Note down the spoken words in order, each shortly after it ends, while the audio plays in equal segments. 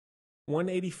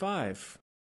185.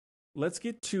 Let's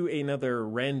get to another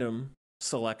random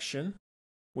selection,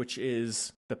 which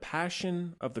is The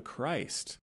Passion of the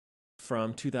Christ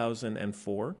from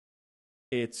 2004.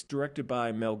 It's directed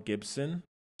by Mel Gibson,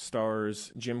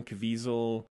 stars Jim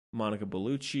Caviezel, Monica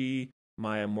Bellucci,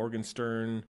 Maya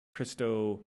Morgenstern,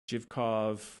 Christo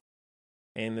Jivkov,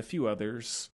 and a few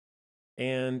others.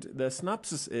 And the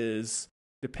synopsis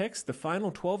depicts the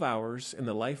final 12 hours in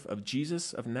the life of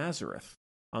Jesus of Nazareth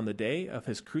on the day of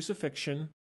his crucifixion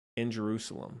in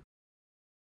Jerusalem.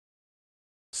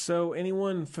 So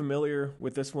anyone familiar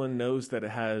with this one knows that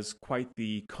it has quite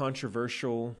the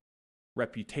controversial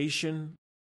reputation.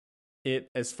 It,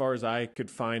 as far as I could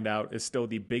find out, is still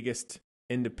the biggest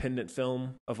independent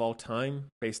film of all time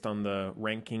based on the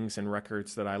rankings and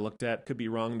records that I looked at. Could be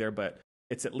wrong there, but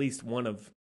it's at least one of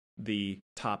the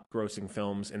top grossing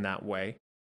films in that way.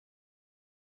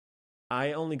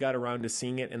 I only got around to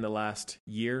seeing it in the last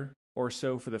year or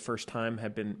so for the first time.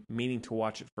 Have been meaning to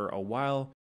watch it for a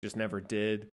while, just never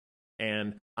did.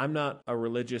 And I'm not a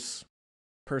religious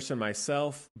person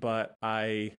myself, but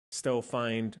I still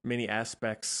find many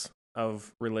aspects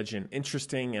of religion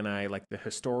interesting, and I like the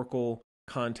historical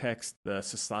context, the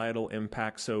societal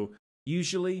impact. So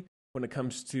usually when it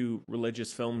comes to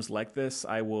religious films like this,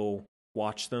 I will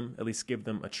watch them, at least give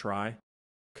them a try,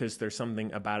 because there's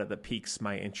something about it that piques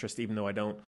my interest, even though I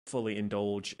don't fully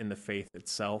indulge in the faith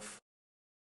itself.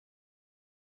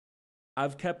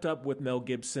 I've kept up with Mel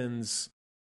Gibson's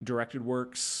directed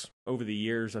works over the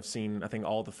years. I've seen, I think,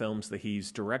 all the films that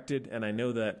he's directed, and I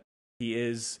know that he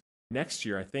is, next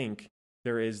year, I think,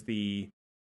 there is the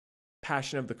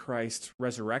Passion of the Christ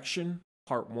Resurrection,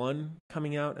 Part 1,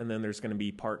 coming out, and then there's going to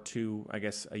be Part 2, I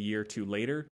guess, a year or two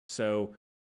later. So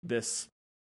this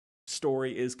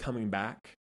story is coming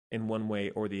back in one way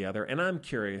or the other, and I'm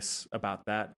curious about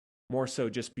that, more so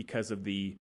just because of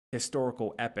the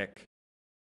historical epic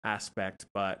aspect,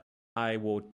 but I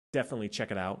will definitely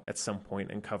check it out at some point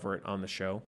and cover it on the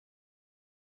show.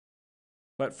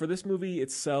 But for this movie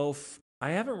itself,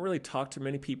 I haven't really talked to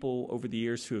many people over the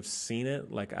years who have seen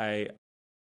it. Like, I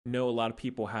know a lot of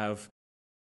people have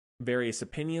various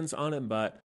opinions on it,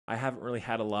 but I haven't really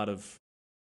had a lot of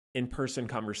in-person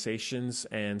conversations,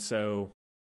 and so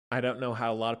I don't know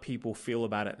how a lot of people feel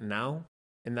about it now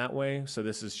in that way. So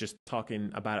this is just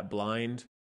talking about it blind.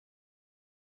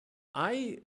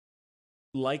 I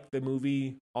like the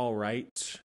movie all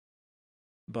right,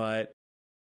 but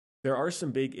there are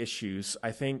some big issues.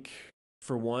 I think,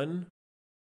 for one,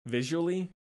 visually,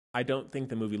 I don't think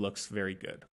the movie looks very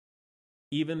good.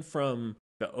 Even from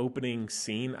the opening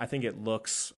scene, I think it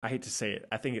looks, I hate to say it,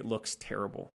 I think it looks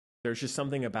terrible. There's just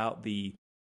something about the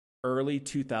early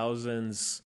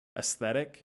 2000s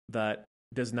aesthetic that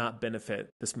does not benefit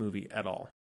this movie at all.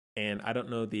 And I don't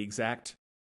know the exact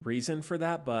reason for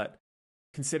that, but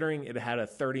considering it had a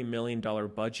 $30 million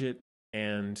budget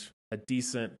and a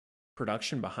decent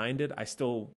production behind it, I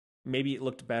still, maybe it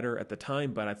looked better at the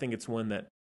time, but I think it's one that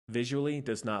visually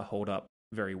does not hold up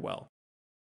very well.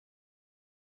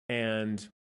 And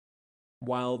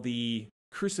while the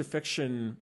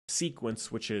crucifixion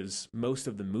sequence, which is most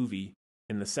of the movie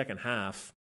in the second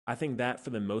half, I think that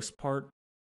for the most part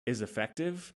is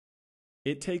effective,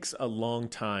 it takes a long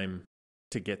time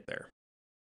to get there.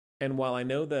 And while I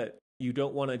know that you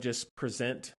don't want to just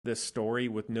present this story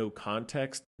with no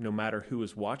context, no matter who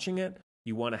is watching it,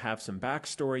 you want to have some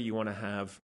backstory, you want to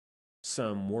have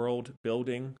some world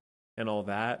building and all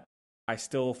that, I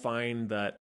still find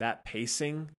that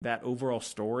pacing, that overall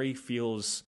story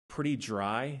feels pretty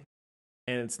dry.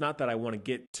 And it's not that I want to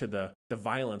get to the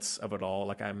violence of it all.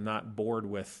 Like, I'm not bored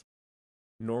with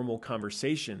normal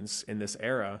conversations in this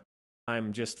era.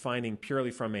 I'm just finding,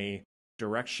 purely from a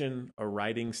direction, a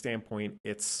writing standpoint,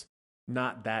 it's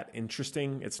not that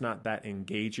interesting. It's not that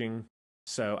engaging.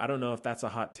 So I don't know if that's a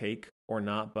hot take or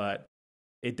not, but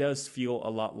it does feel a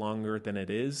lot longer than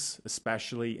it is,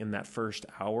 especially in that first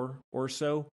hour or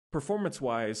so.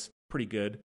 Performance-wise, pretty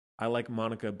good. I like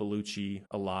Monica Bellucci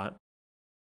a lot.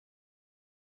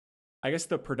 I guess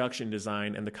the production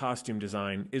design and the costume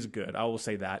design is good. I will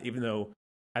say that, even though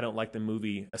I don't like the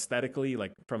movie aesthetically,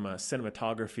 like from a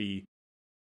cinematography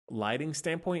lighting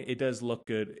standpoint, it does look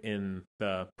good in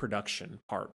the production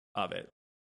part of it.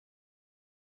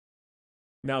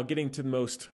 Now, getting to the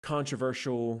most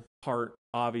controversial part,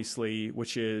 obviously,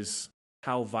 which is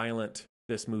how violent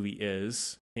this movie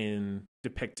is in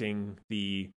depicting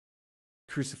the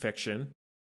crucifixion.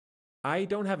 I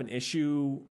don't have an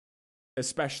issue,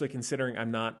 especially considering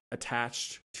I'm not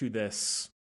attached to this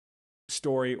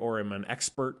story or am an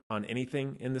expert on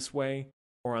anything in this way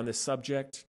or on this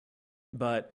subject.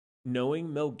 But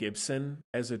knowing Mel Gibson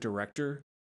as a director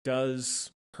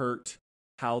does hurt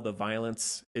how the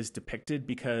violence is depicted,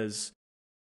 because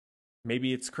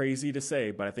maybe it's crazy to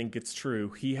say, but I think it's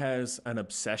true. He has an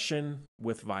obsession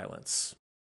with violence.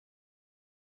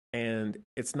 And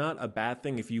it's not a bad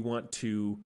thing if you want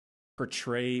to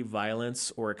portray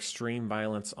violence or extreme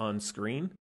violence on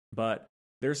screen, but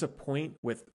there's a point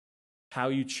with how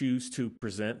you choose to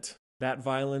present that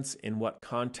violence, in what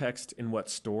context, in what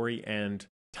story, and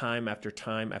time after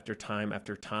time after time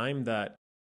after time, that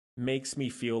makes me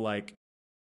feel like,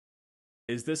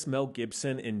 is this Mel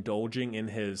Gibson indulging in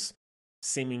his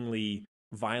seemingly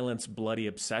violence, bloody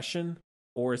obsession?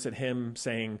 Or is it him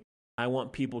saying, I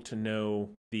want people to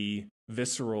know the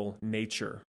visceral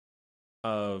nature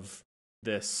of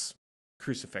this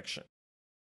crucifixion?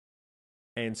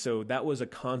 And so that was a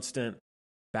constant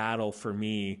battle for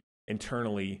me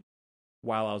internally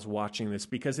while I was watching this,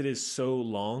 because it is so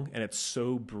long and it's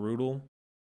so brutal.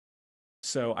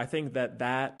 So I think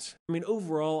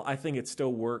overall, I think it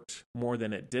still worked more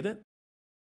than it didn't.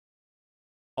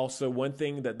 Also, one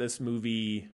thing that this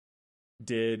movie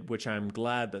did, which I'm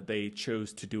glad that they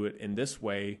chose to do it in this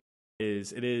way,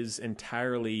 is it is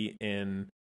entirely in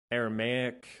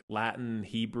Aramaic, Latin,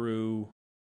 Hebrew.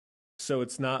 So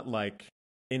it's not like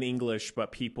in English,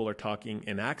 but people are talking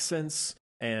in accents.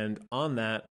 And on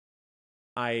that,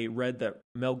 I read that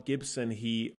Mel Gibson,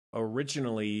 he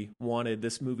originally wanted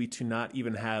this movie to not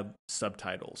even have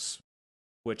subtitles,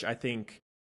 which I think,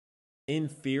 in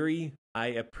theory, I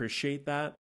appreciate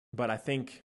that. But I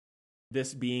think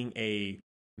this being a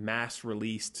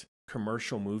mass-released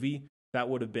commercial movie, that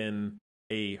would have been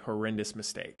a horrendous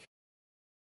mistake.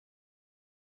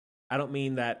 I don't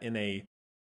mean that in a,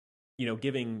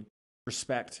 giving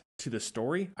respect to the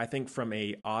story. I think from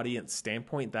a audience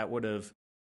standpoint, that would have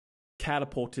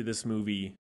catapulted this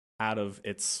movie out of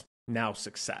its now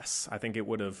success. I think it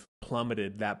would have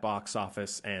plummeted that box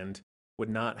office and would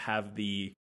not have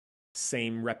the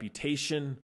same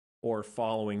reputation or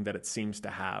following that it seems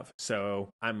to have. So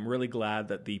I'm really glad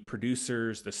that the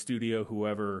producers, the studio,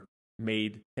 whoever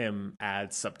made him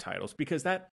add subtitles, because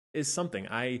that is something.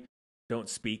 I don't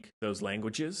speak those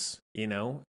languages,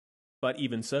 but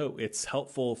even so, it's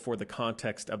helpful for the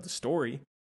context of the story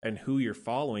and who you're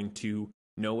following to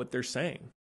know what they're saying.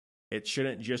 It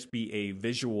shouldn't just be a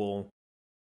visual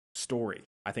story.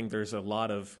 I think there's a lot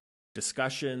of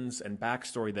discussions and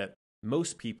backstory that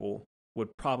most people would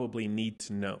probably need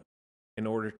to know in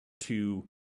order to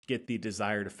get the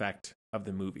desired effect of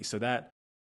the movie. So that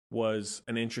was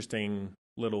an interesting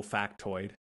little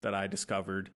factoid that I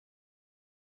discovered.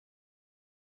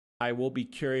 I will be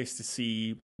curious to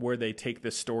see where they take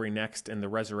this story next in the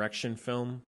Resurrection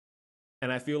film.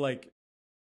 And I feel like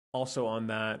also on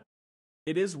that,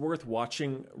 it is worth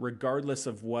watching regardless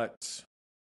of what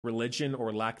religion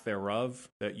or lack thereof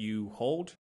that you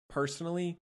hold.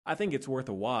 Personally, I think it's worth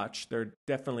a watch. There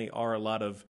definitely are a lot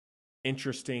of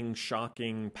interesting,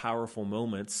 shocking, powerful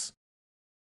moments.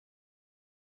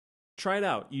 Try it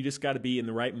out. You just got to be in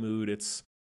the right mood. It's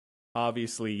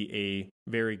obviously a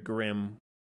very grim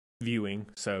viewing,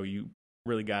 so you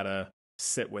really got to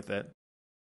sit with it.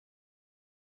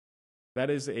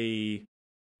 That is a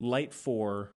light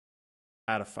 4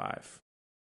 out of 5.